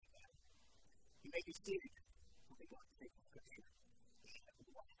may be seated. We'll be going to take a scripture in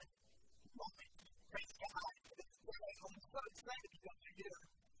one moment. Praise God for this day. I'm so excited to go through here.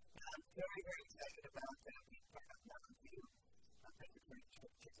 And I'm very, very excited about being part of that review. I've been to great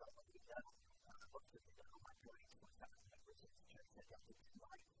churches all over the world. Most of you know my colleagues were some members of the church that got to do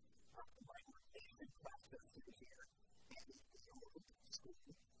my ordination process through here. And in the old school,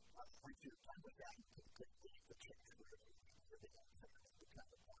 once you're done with that, you can leave the church for the next time to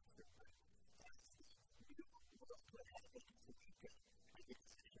become a pastor. But as the new world would have it, so we can get this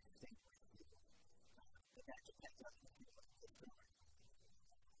interesting with you. But that depends on who you want to go.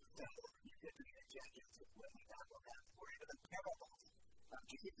 So you get to the agenda of what we have. We're into the parables of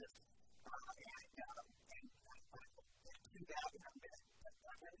Jesus. And do that in a minute.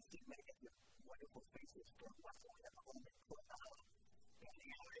 I'm going to see many of your wonderful faces from what we have a moment for now. And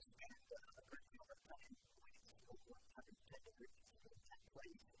the hours spent a great deal of time waiting for 110 degrees in that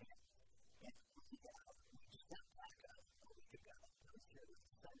place. And we just got back a week ago. I was here this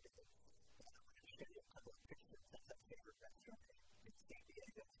Sunday. And I'm going to show you a couple of pictures. That's our favorite restaurant in San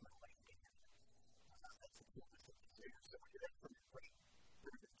Diego. It's my wife's name. That's the coolest thing to do. So when you're there for a break,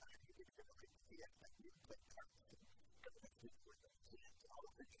 during this time, you get to really see it. Like you play cards and go to the food with them. And all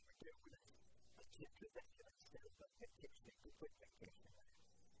the things we do with a kid to them. Instead of a vacation, a quick vacation.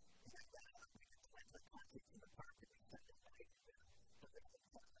 And we had tons of concerts in the park every Sunday night. And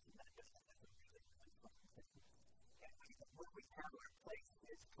that was a really, really fun thing. And where we have our place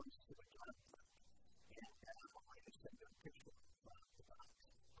is close to a job site. And I'm going to send you a picture of the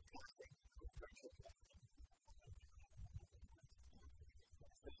casting of virtual casting.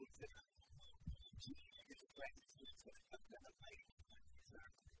 So it's a genius friend who's going to come down the lake. It's our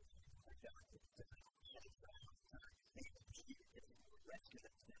job. It's a name of G. It's a rescue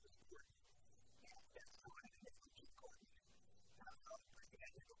that's never worked. And that's how I think we keep going. I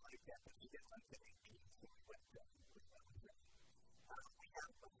didn't like that, but she didn't like the 18, so we went to we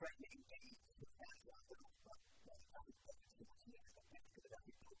have a friend named Dave who has a little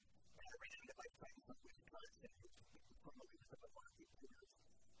and I ran into my friend from Wisconsin who's formerly with a lot of people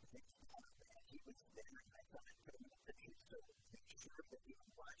and he was there and I thought I'd put him in the picture so make sure that we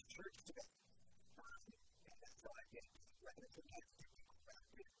would watch church together. And that's how I did. Rather than sometimes people around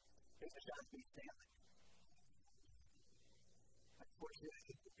here. There's a Johnson family.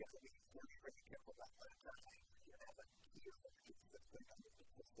 Unfortunately, you've got to be very, very careful about what time you have a year that gets the thing on the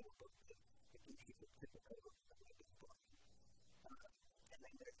historical thing. It gives you the typical of the way it's going. And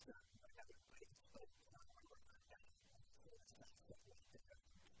then there's another place, but we're not done. So it's not so much different.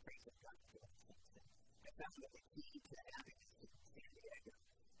 Praise of God for that thing. I found that the key to having it in San Diego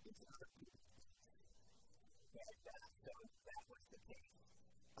is other people. And so that was the case.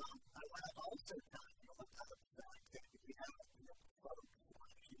 I want to also tell you about the fact that we have folks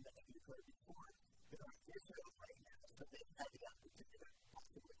watching that you've heard before that are in Israel right now. So they've had the opportunity to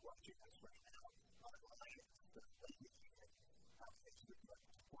possibly watching us right now online. But like we do, it's really like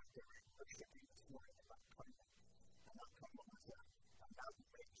the point they're in worshiping this morning in Mount Carmel. And Mount Carmel is a mountain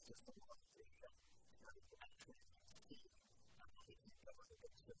range just along the actual sea. If you go on the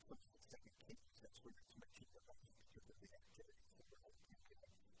books of First and Second Kings, that's where it's mentioned the most because of the activities that we're holding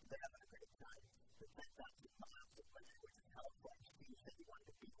together. They're having a great time. The 10,000 miles of when they were in California, he said he wanted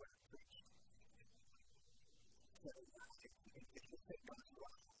to be where it preached. So if the thing goes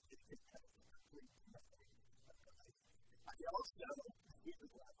wrong, it's going to be complete nothing. I also,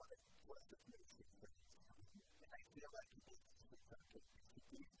 here's what I wanted was the preaching phrase. And I feel like he did this with some cases. He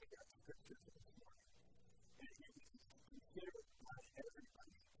gave me that scripture this morning. And it was considered by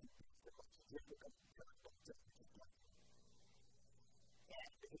everybody to be the most difficult gospel to explain.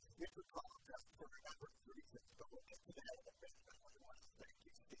 And it's difficult just for a number of reasons, but we'll get to that in a bit. I want to thank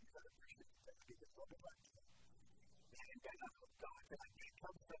you, Steve, I appreciate that you did so much. And God, it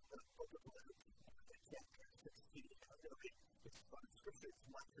comes from the book of Luke, chapter 16. It's fun. Scripture is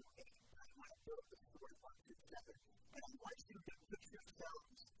 1 through 8. I want to build the story 1 through 7. And I want you to put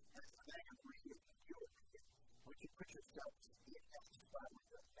yourselves, as I am reading, you're reading, would you put yourselves in that spot where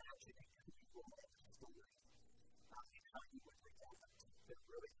you're imagining who you are in the story, and how you would react. There are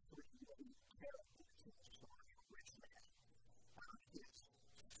really three main characters in the story. A rich man, his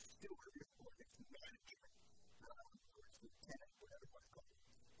steward, or his manager, or his lieutenant, whatever you want to call it,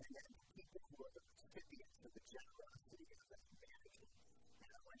 and then the people who are the recipients of the generosity of that manager. And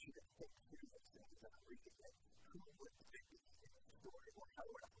I want you to think through this as I'm reading it. Who would fit in the story, or how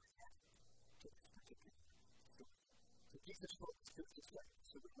would I react to this particular story? So Jesus told us to this way.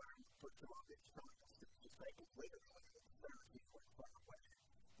 So we learn, first of all, that some of the disciples later on in the Pharisees went far away.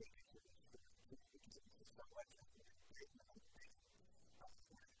 They considered Jesus so much of their faith and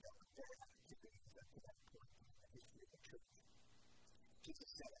their activity.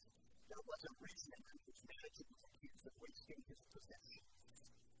 Jesus said, there was a rich man whose manager was accused of wasting his possessions.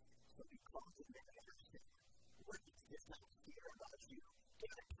 So he called him in and asked him, what does this house hear about you? Get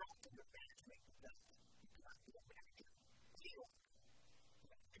an account of your management because you cannot be a manager. Deal. The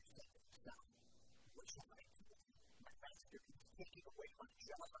manager said to himself, what shall I do? My master is taking away my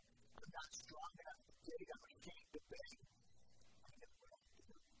job. I'm not strong enough to dig. I'm ashamed to beg. I know what I'll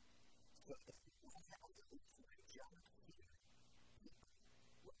do. So that when I have to lose my job here, people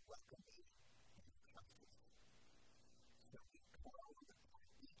will welcome me and come to me. So he called upon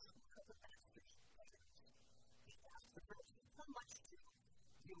each one of the master's players. He asked the first, how much do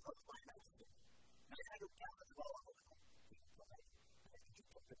you owe my master? 900 gallons of olive oil. He replied,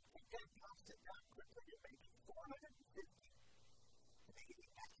 and then tossed it down quickly to make 450. And then he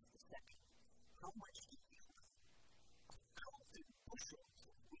asked the second, how much do you owe? 1,000 bushels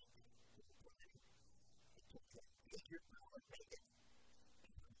of wheat. He replied, he told him, take your power and make it.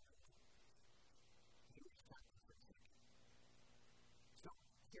 He was silent for a second. So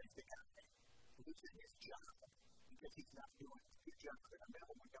here's the guy losing his job because he's not doing a good job. In the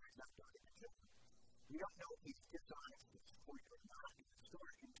middle, one guy's not doing a good job. We don't know if he's dishonest at this point or not in the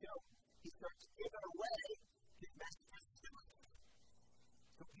story until he starts giving away his master's stuff.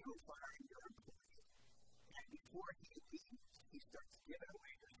 So you are firing your employee, and before he leaves, he starts giving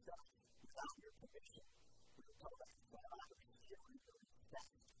away your stuff without your permission. We were told that stealing your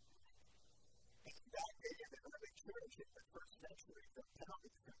theft. And that day in the early church in the first century, the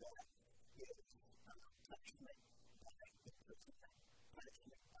penalty for that is punishment by imprisonment,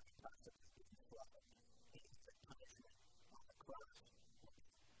 punishment by possibly being flogged, and even punishment on the cross,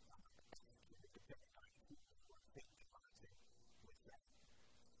 depending on who you were thinking of it with that.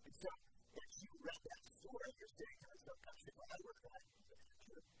 And so, as you read that story, you're saying to yourself, gosh, if I were that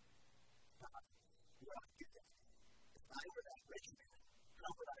manager, well, if I were that rich man,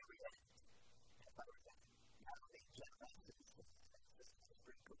 how would I react? If I were that, not only generosity, this is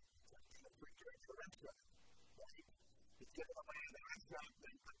pretty cool. It's like being a free drink at a restaurant, right? He's giving away in the restaurant,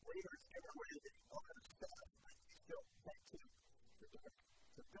 but the waiter's giving away the other stuff, and you still thank him for doing it.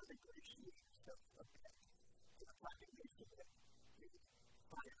 So it doesn't appreciate yourself like that. So the population that you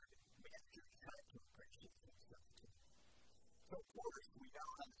fired manager tried to appreciate himself too. So of course, we know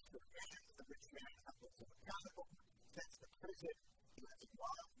how the story ends. The rich man was accountable, sends to prison. He lives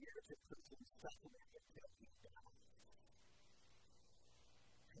long years in prison, suffering until he dies.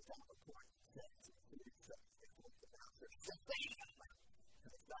 His own report says he was successful with the master. Just saying that,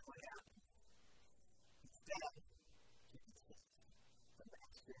 that's not what happened. Instead, Jesus says, the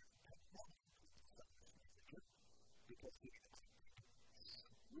master condemned the dishonest manager because he had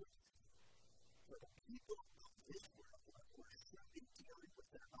truth. For the people of this world were surely dealing with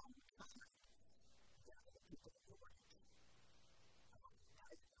their own kind than the people of the world. I don't know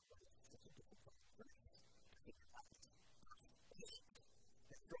what it's such a difficult phrase to think about.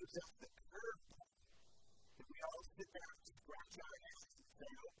 It throws us the curveball. And we all sit there and scratch our heads and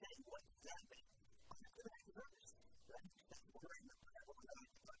say, okay, what does that mean? What's a good verse? Right? That's what we're in the Bible.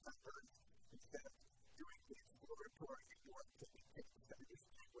 What's a verse? Instead of doing the exploratory work that we take to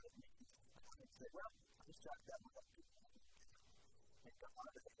understand what it means. And say, well, I'll just chalk that one up to and go on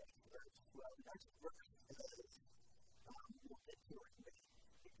to the next verse. Well, the next verse is, we'll get to it in a minute,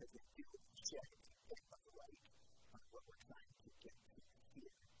 because it deals shed get on the light on what we're trying to get to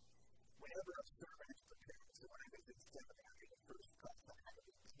here. Whenever a sermon is prepared, so when I was in seminary, the first class I had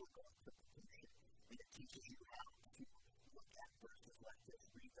was biblical interpretation, and it teaches you how to look at verses like this,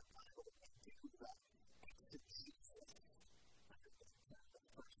 read the Bible, and do the exegesis. The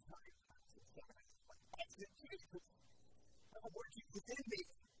first time I was in seminary, I was like, exegesis? Oh, what Jesus in me?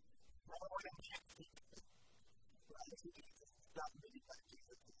 I don't want to catch it. Well, exegesis is not really like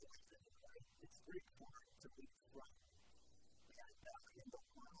Jesus is like that, right? It's Greek for to read from. And in the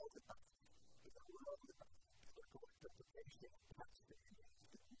world of biblical interpretation, understanding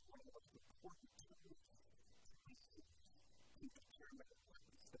is one of the most important tools to determine what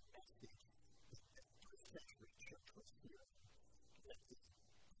is the message that the first century church was hearing, that the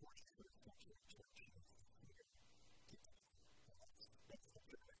 21st century church is hearing today. That's the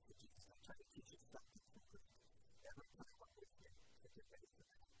good message. Jesus, I'm trying to teach you something different every time I'm with you, so get ready for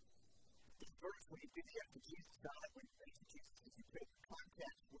that. This verse, when you do the exegesis on it, when you exegesis, if you pay the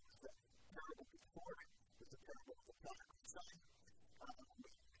context, what was the parable before it, was the parable of the prodigal son.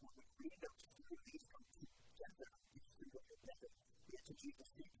 When we read those through, these come together, these three go together. The exegesis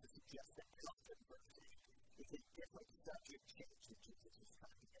seems to suggest that constant verse is a different subject change that Jesus is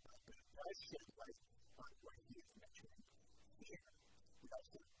talking about, but it does shed light on what he is mentioning here. We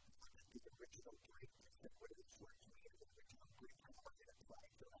also look at the original Greek, and what do these words mean in the original Greek? How are they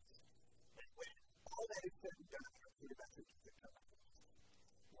all that is said and done, there are three messages that come out of this.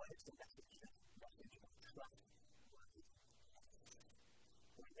 One is the message of trustworthy.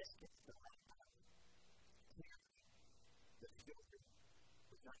 Or in this case, the lack of clearly the children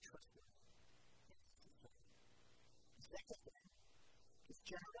was not trustworthy. The second thing is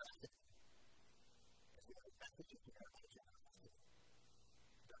generosity. As we have a message of generosity.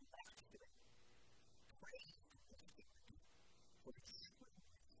 The master praised the Spirit for his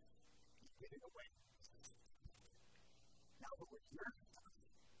shrewdness in giving away. Now, but with your stuff,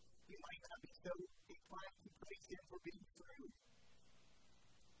 you might not be so inclined to praise him for being shrewd.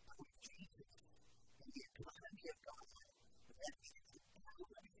 But with Jesus and the economy of God, that is the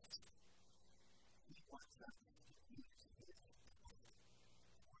balance. He wants us to use his power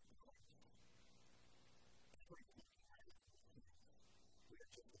for good. Everything we have in his hands, we are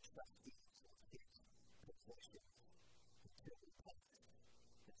just the trustees of his possessions until we pay it.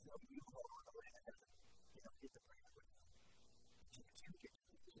 There's no you hold on the way to heaven. You don't get the brand with them. But you do get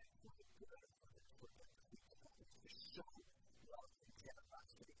to use it for the good of others, for the benefit of others, to show love and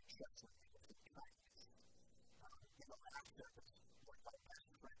generosity and trustworthiness and kindness. In the last service, one of my best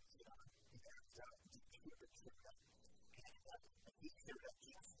friends in Arizona, he was showed up, and he showed up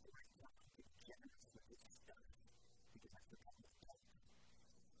just the right time to be generous with his stuff, because I forgot his type.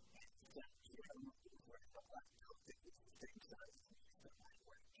 And he said, he was wearing a black coat that was the same size as me, so I was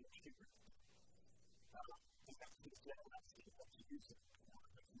wearing just shoes. And that's his generosity, that's using it for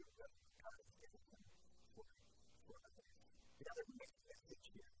the good of God has given him for others. The other main message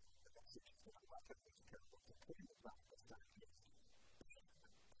here, the message that I love of this parable to put in the Bible study is being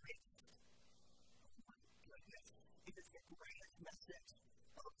praised. Oh my goodness, it is the greatest message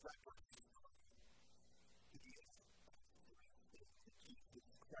of the gospel. It is that Jesus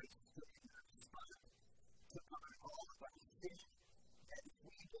Christ took in our spot, took on all of our sin, that if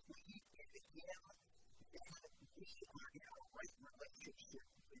we believe in him, then we are in a right relationship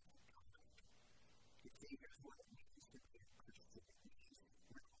with God. You see, here's what it means to be a Christian. It means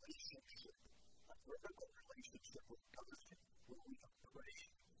relationship, a vertical relationship with God, where we are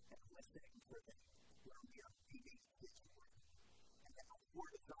praying and listening for him, where we are reading his word. And then a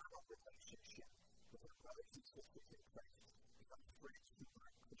horizontal relationship with our brothers and sisters in Christ, with our friends who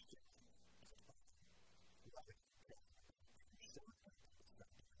are Christians and loving them and showing them the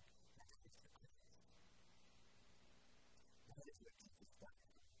respect. That is the Christ. That is what Jesus does.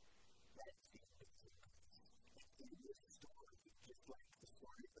 That is the amazing Christ. And in this story, just like the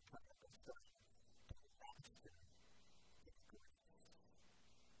story of the prodigal son, the master is grace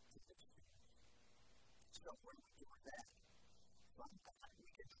to the Spirit. So what do we do with that? From that we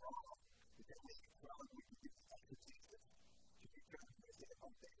can draw, and then we can draw and we can do the exegesis to determine what is it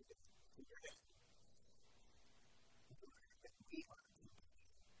about David. So you're in. We learn that we are to be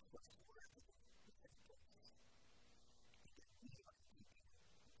trustworthy with his grace. And that we are to be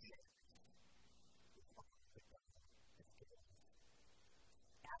generous with all that God has given us.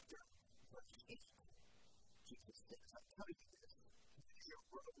 After verse 8, Jesus says, I tell you this, use your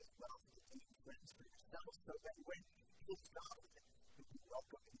world as well to gain friends for yourselves, so that when his God will be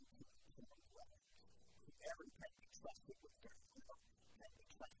welcoming you to his own dwelling. Whoever can be trusted with very little can be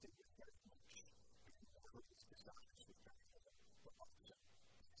trusted with very much. And whoever is dishonest with very little will also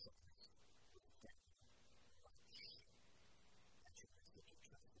be dishonest with very much. That's your message of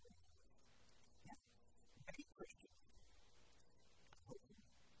trustworthiness. Now, many Christians, I hope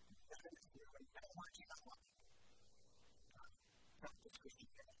none of us here, and I don't want you to watch, practice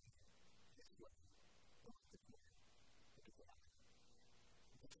Christianity this way. Look at this way. Look at that.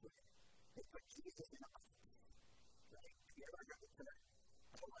 This way. They put Jesus in a box. Right? Have you ever heard it said,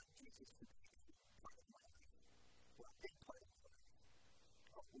 I want Jesus to be part of my life, or a big part of my life,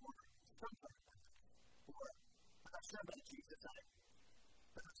 or some part of my life, or I'm not sure about Jesus,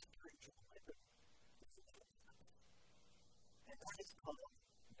 but I'm spiritual, right? But this is what happens. And that is called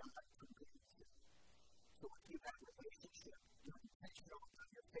God convenience. So if you have a relationship, you're intentional about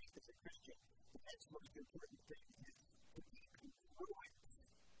your faith as a Christian, the next most important thing is to be congruent,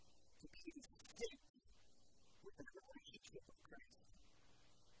 to be in sync with a relationship with Christ.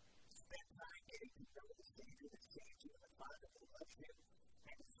 Spend time getting to know the Savior that saves you and the Father that loves you,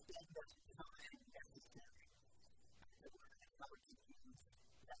 and spend the time necessary to learn how to use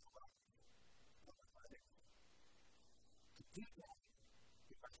that love of others. To do that,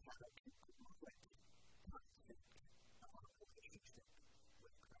 you must have a congruent concept of our relationship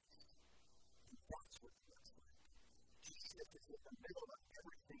with Christ. And that's what it looks like. Jesus is in the middle of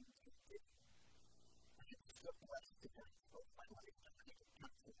everything you do. I am so blessed to have both my life and I can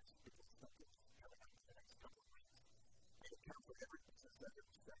count for this because something's coming up in the next couple of weeks. I can count for every business I've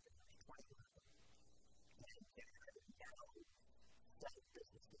ever started. There's 21 of them.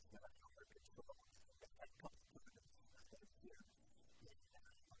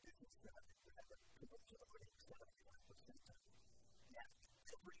 75%. Now,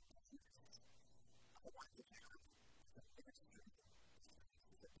 every business I want to have some ministry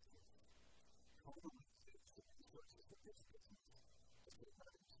totally use the resources of this business to serve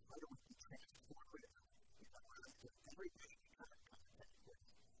others. How do we be transformative in the lives of everybody we come in contact with?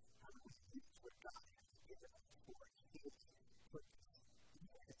 How do we use what God has given us for His purpose?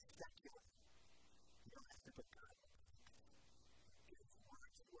 Even if it's secular, you don't have to put God in it. His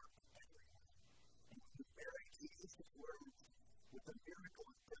words work everywhere. And when you marry Jesus' words with the miracle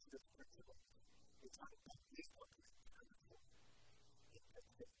of business principles, it's unbelievably powerful. It does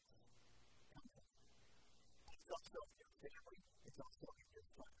things. It's also in your family. It's also in your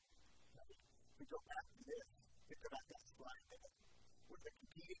fun. We go back to this. Think about that slide there. What are the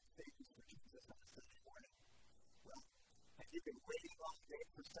competing things for Jesus on a Sunday morning? Well, have you been waiting all day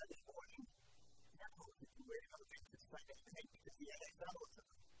for Sunday morning? No, you've been waiting all day for Sunday night because the NFL is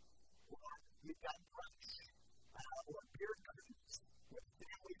on. Or you've got brunch, or beer gardens with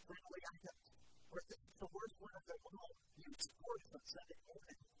family-friendly items. Or the worst one of them all, you sports on Sunday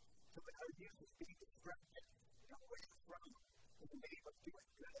morning. So when our youth is being distracted, away from in the name of doing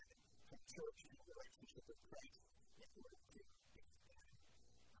good from church and relationship with Christ in order to expand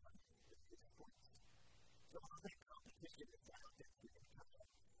his points. So I think competition is out there for you to come up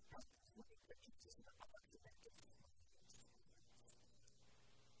help us when we put Jesus in the heart to make this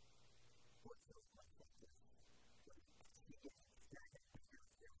or so much like this. When he gets experience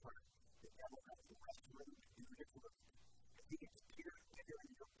with your heart, the devil has less room to do his work. If he gets bigger and bigger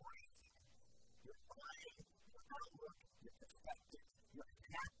in your brain, your mind, your outlook, your perspective, your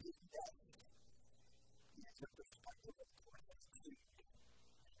happiness. He has a perspective of what has achieved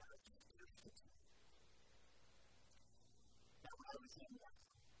and not just yours. Now, when I was in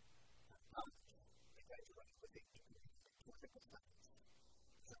college, I graduated with a degree in political science.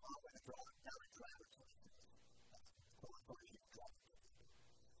 So I went to draw down a driver's license, qualifying a driver's license.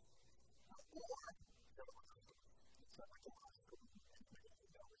 Or, so I went to law school, and many of you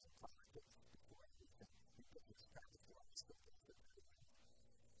know was in politics before I did that. Business practice law school.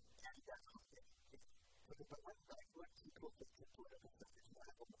 And but when I learned people think of political science, one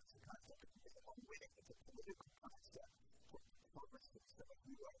of them was the concept of minimum winning. It's a political concept for instance, some of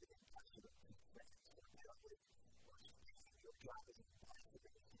you are the ambassador to France or Italy or Spain. Your job as an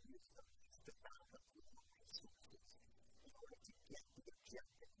ambassador is to use the least amount of human resources in order to get the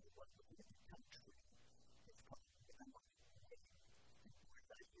objective you want within the country. It's called minimum winning. And where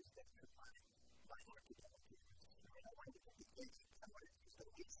did I use that for my academic years? I wanted to get the basics. I wanted to use the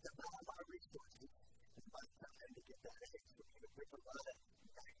least amount of our resources. And by the time I had to get that A, for me to bring a lot of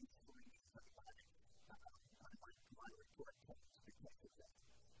 93s on my report points because of that.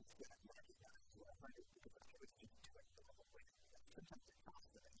 Instead of 99s or 100 because I was just doing the wrong way. Sometimes it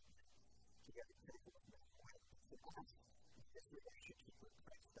costs an engineer to get exactly what minimum winning is. The cost in this relationship with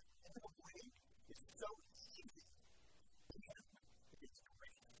Christ. The minimum winning is so easy. And it's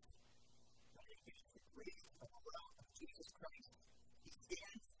great. It is the grace of the love of Jesus Christ. He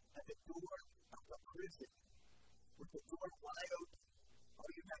stands at the door of the prison with the door wide open.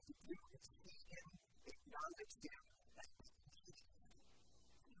 All you have to do is see him, acknowledge him, and believe him.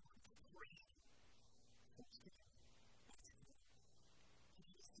 You are free from sin. That's it.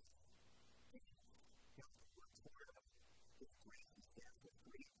 Jesus is the words for his grace. He stands for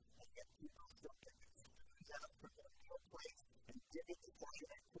free, and yet people still get excused out from their real place and did it to tell you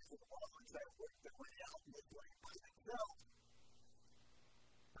that prison wall and try to work their way out and live right by themselves.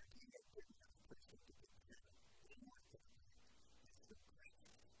 But he had good enough person to get there. They weren't there. It's the grace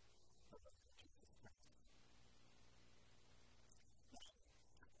of the Lord Jesus Christ. Now,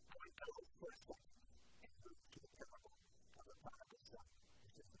 I want to go for a second and move to the parable of the prodigal son,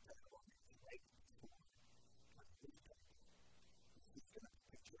 which is the parable of the right before his death. He's going to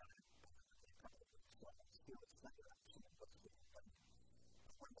picture on it. They probably saw it still. It's not going to actually look at it, but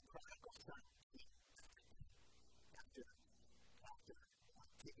when the prodigal son came after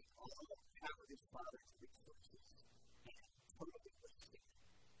taking all of his father's resources and totally wasting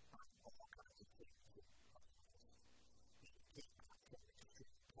on all kinds of things with others. And he came back from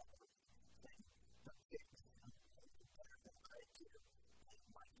extreme poverty, saying, the things I'm better than I do, and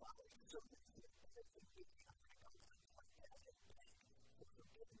my father's servants did better than me. I'm going to go back to my dad and beg for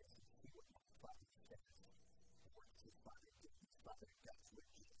forgiveness and see what my father says. And what does his father do? His father does what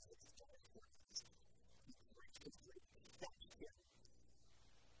Jesus does for us. He graciously accepts him.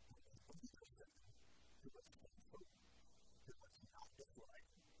 Who was faithful, who was not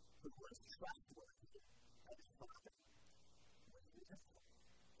defrauded, who was trustworthy of his father, was resentful.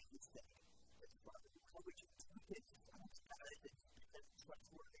 And he said, his father, why would you do this? I was bad and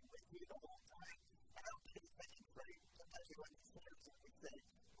trustworthy with you the whole time. I don't get anything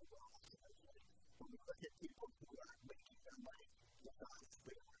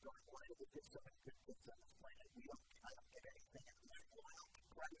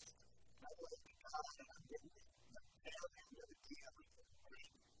like God and I'm getting the tail end of the deal,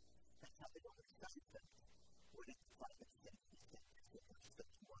 right? That's how they understand things. When it's like a sense of things, it's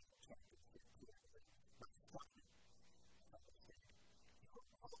such one chapter 15. But son,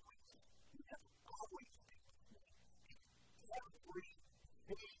 you have always been with me. Everything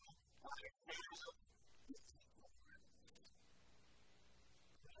I have is yours.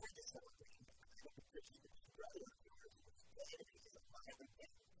 We had this celebration because his brother of yours was dead and he was alive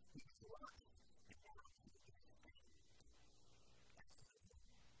again. He was lost and now he is found. Absolutely.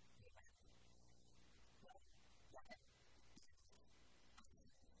 Amen. Well, that is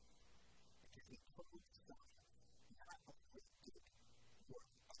because he told Son not only did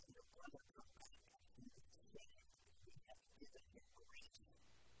your brother come back and he was saved and we have given him grace,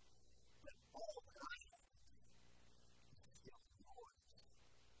 but all that I have is still yours.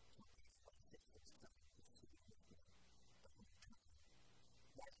 So these blessings of Son receive with him the whole time.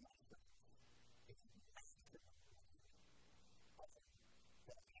 That, my friends, is maximum blessing. All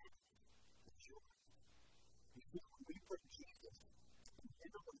that I have is yours. You see, when we put Jesus in the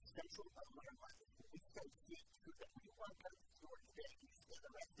middle and central of our life, when we say, Jesus, that we want to restore today, you spend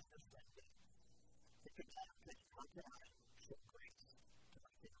the rest of your Sunday thinking about, how can I show grace to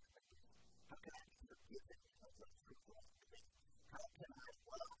my family members? How can I be forgiven of those who wrong to me? How can I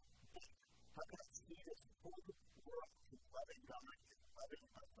love them? How can I see this whole world to loving God and loving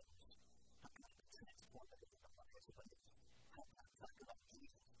others? How can I be transformative in the lives of others? How can I talk about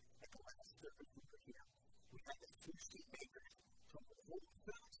Jesus? At the last service we were here, we had the sushi makers from Whole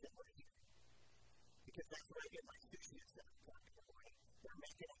Foods that were here. Because that's where I get my sushi at 7 o'clock in the morning. They're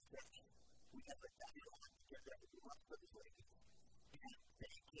making it fresh. We have a dialogue together with lots of those ladies. And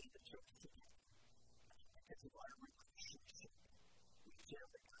they came to church together. Because of our relationship, we share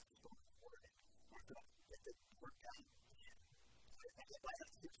the gospel and the word. And we're going to get the word out. And if I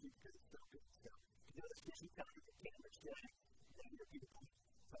have sushi because it's so good, so you know the sushi coming to the cameras today, then you're beautiful.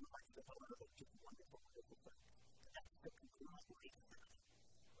 Some of my stuff I love is just wonderful, wonderful stuff. So that's the conglomerate of that.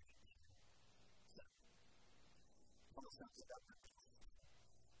 So, Paul talks about the peace.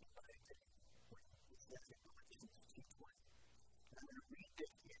 But I think when he says in Galatians 2:20, and I'm going to read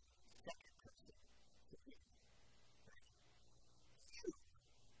this in second person to read.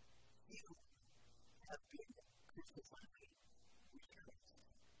 You have been crucified with Christ.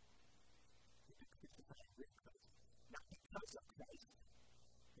 You've been crucified with Christ. Not because of Christ.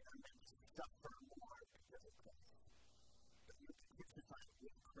 You're not meant to suffer more because of Christ. But you've been crucified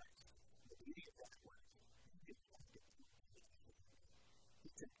with Christ. The beauty of that was, you didn't have to do anything. He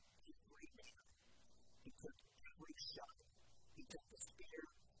took every nail. He took every shot. He took the spear.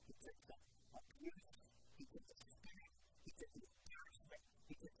 He took the abuse. He took the spirit. He took the embarrassment.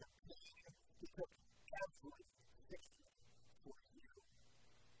 He took the pain. He took everything for you.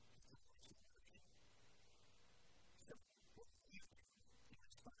 So what do you do in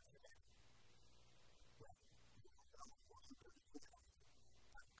response to that? Well, you will no longer live,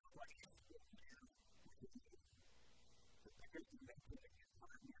 but Christ will live within you. The bigger you make it in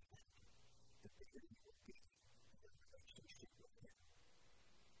your head, the bigger you will be in your relationship with Him.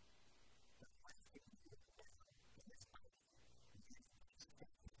 The less that you live now in this body, you can be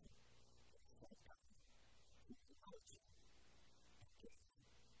faithful in the same time. Who loves you and gave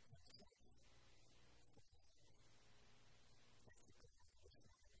Himself for you. That's the good news this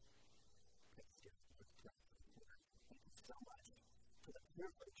morning. Let's just pray for the Lord. Thank you so much for the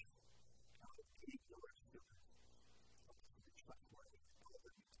privilege of being your student. Help us to be trustworthy in all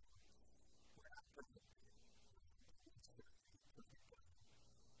that we do. We're not perfect. We serve you perfect God.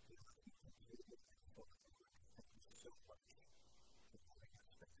 We love you and we live for the Lord. Thank you so much for loving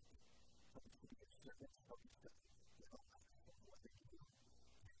us back. Help us to be your servants. Help us to live a life of loving you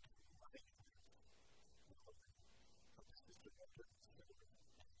and loving others. Lord, help us to surrender and serve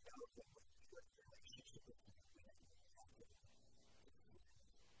and know that when we live in relationship with you, we have nothing to fear.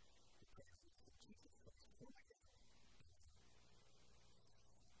 We pray in Jesus Christ.